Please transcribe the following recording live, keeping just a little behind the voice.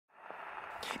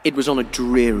It was on a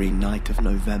dreary night of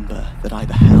November that I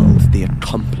beheld the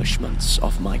accomplishments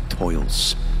of my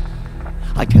toils.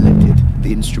 I collected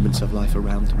the instruments of life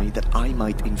around me that I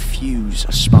might infuse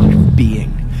a spark of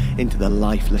being into the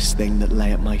lifeless thing that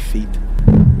lay at my feet.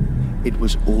 It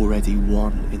was already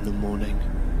 1 in the morning.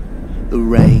 The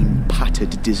rain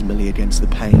pattered dismally against the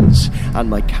panes, and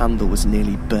my candle was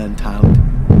nearly burnt out.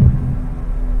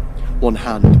 One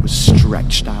hand was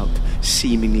stretched out,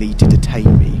 seemingly to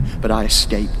detain me, but I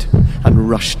escaped and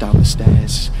rushed down the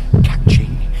stairs,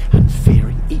 catching and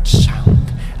fearing each sound